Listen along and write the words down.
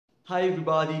Hi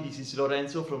everybody, this is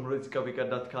Lorenzo from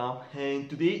RoseCapica.com, and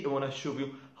today I want to show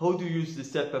you how to use the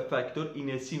step effector in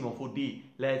a C4D.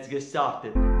 Let's get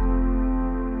started.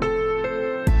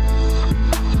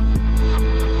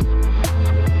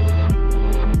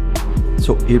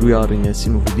 So here we are in a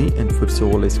C4D, and first of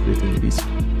all let's create a disk.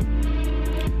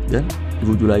 Then if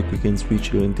would you like we can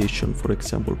switch the orientation, for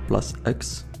example plus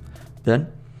X.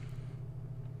 Then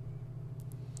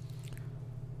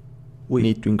we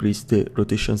need to increase the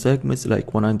rotation segments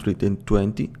like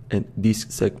 120 and disk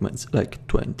segments like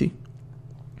 20.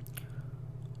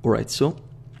 Alright, so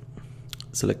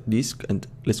select disk and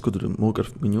let's go to the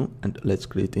Mograph menu and let's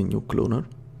create a new cloner.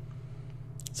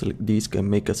 Select disk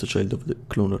and make as a child of the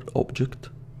cloner object.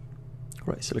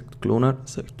 Right, select cloner,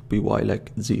 select py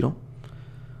like 0.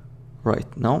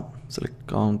 Right, now select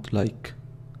count like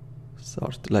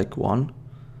start like 1.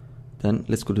 Then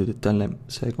let's go to the time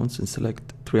seconds and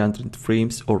select 300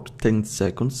 frames or 10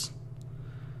 seconds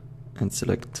and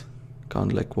select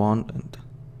count like 1 and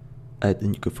add a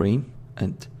new keyframe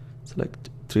and select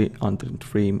 300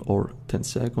 frame or 10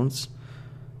 seconds.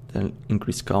 Then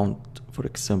increase count, for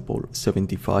example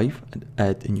 75, and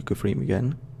add a new keyframe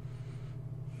again.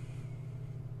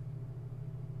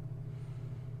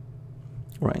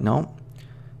 Right now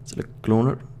select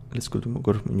cloner, let's go to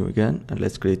Mograph menu again and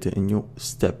let's create a new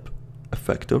step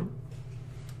effector.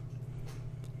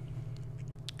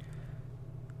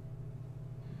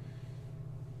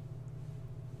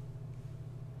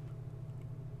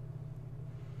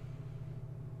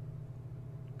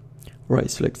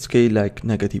 Right, select scale like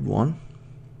 -1.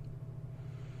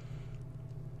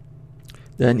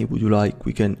 Then if you like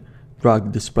we can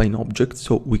drag the spline object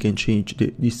so we can change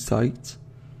these sides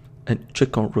and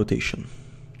check on rotation.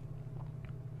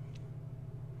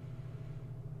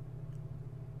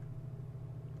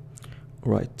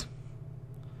 Right.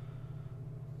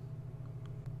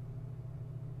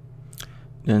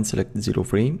 Then select 0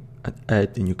 frame and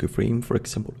add a new keyframe, for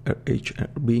example RH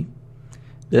and RB.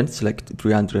 Then select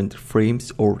 300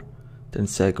 frames or 10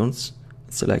 seconds.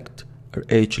 Select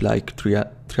RH like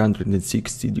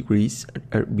 360 degrees and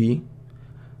RB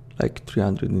like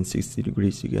 360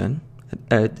 degrees again, and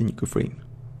add a new keyframe.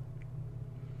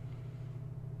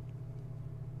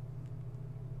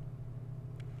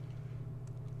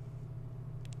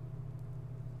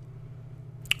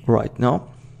 Right, now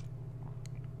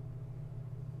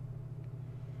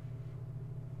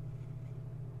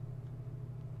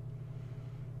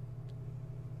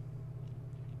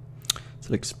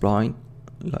select spline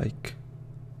like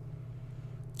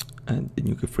and a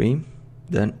new keyframe,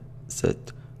 then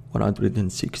set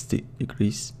 160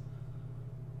 degrees,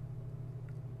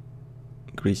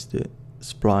 increase the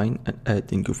spline and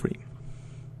add a new keyframe.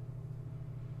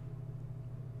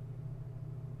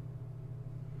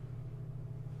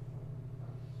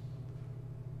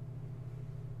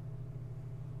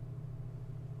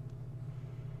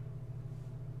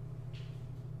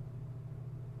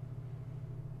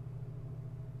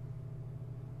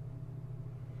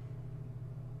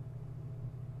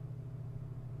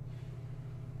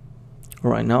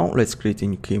 Alright, now let's create a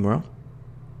new camera.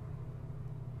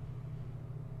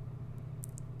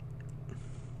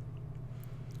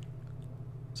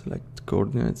 Select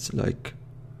coordinates like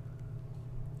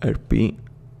RP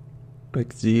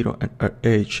like 0 and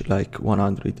RH like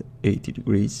 180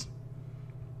 degrees.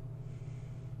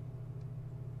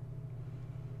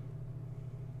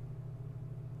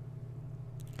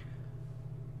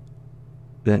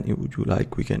 Then if would you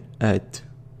like we can add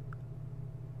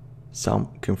some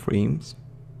keyframes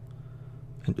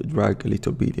and drag a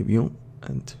little bit the view,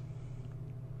 and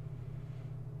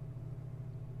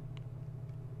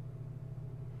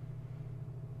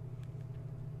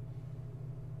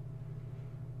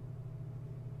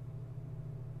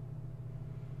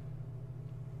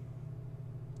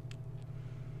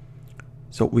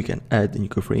so we can add a new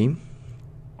keyframe.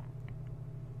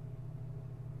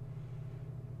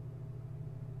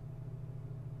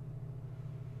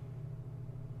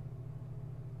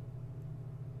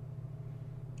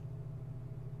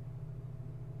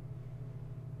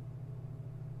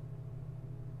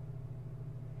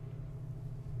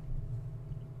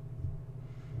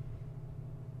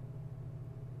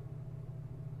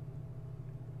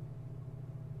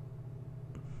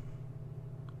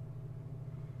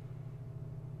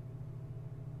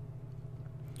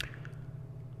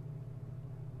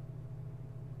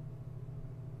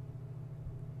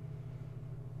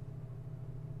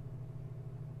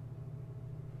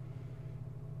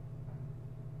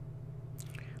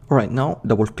 Alright, now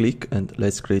double click and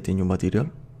let's create a new material.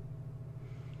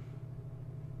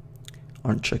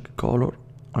 Uncheck color,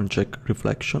 uncheck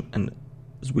reflection and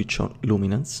switch on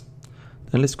luminance.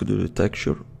 Then let's go to the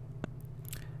texture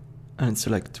and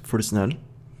select Fresnel.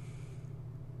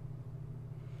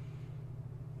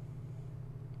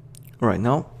 Alright,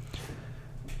 now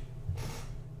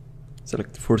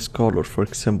select the first color, for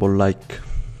example, like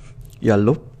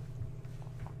yellow,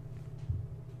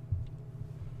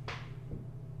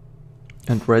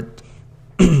 and red.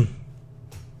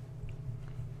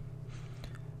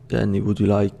 Then you would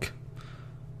like,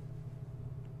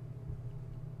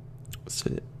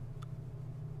 say,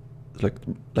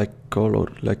 like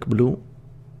color like blue,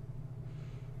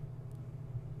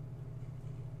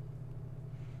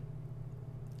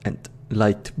 and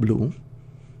light blue.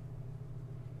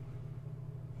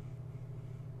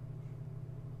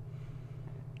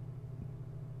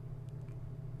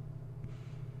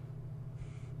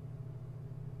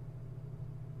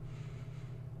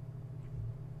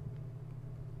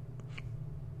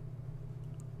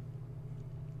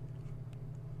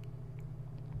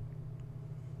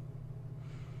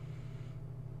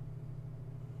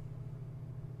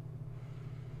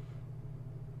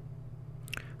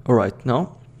 Alright,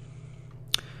 now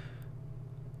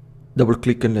double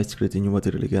click and let's create a new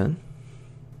material again.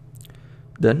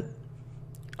 Then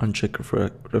uncheck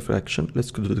reflection.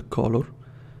 Let's go to the color.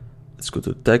 Let's go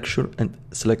to the texture and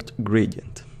select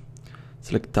gradient.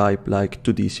 Select type like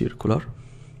 2D circular.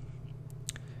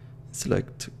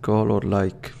 Select color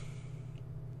like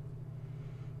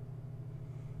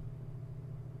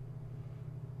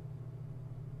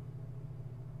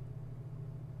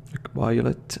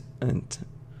violet and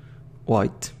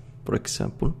white, for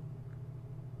example.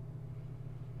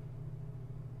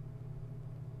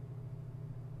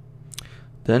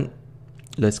 Then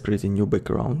let's create a new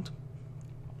background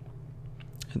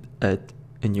and add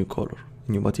a new color,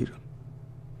 a new material.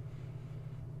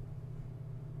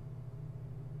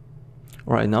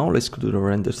 Alright, now let's go to the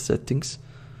render settings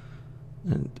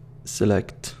and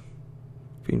select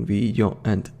film video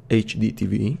and HD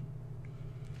TV.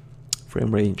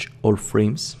 Frame range all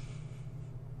frames.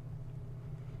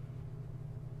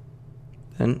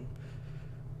 Then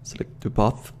select the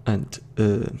path and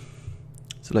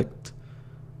select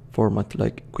format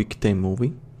like QuickTime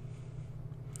Movie,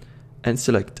 and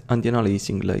select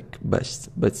anti-aliasing like best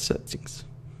settings.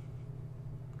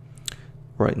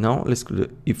 Right now let's go to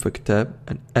the Effect tab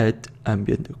and add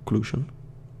Ambient occlusion.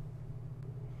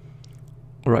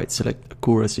 Alright, select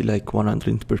accuracy like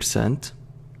 100%.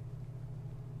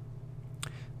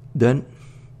 Then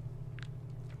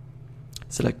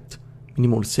select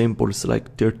minimal samples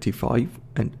like 35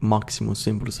 and maximum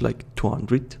samples like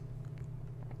 200.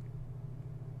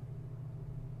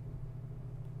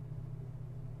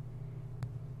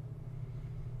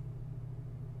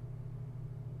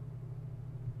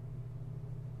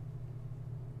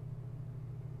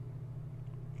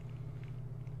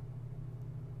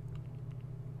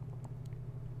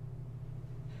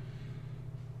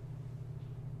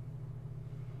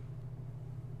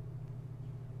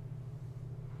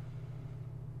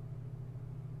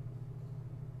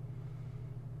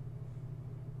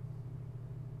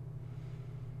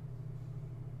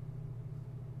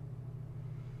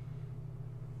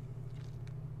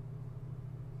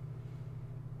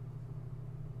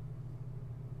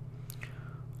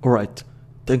 Alright,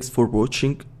 thanks for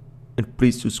watching and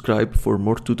please subscribe for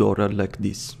more tutorials like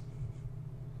this.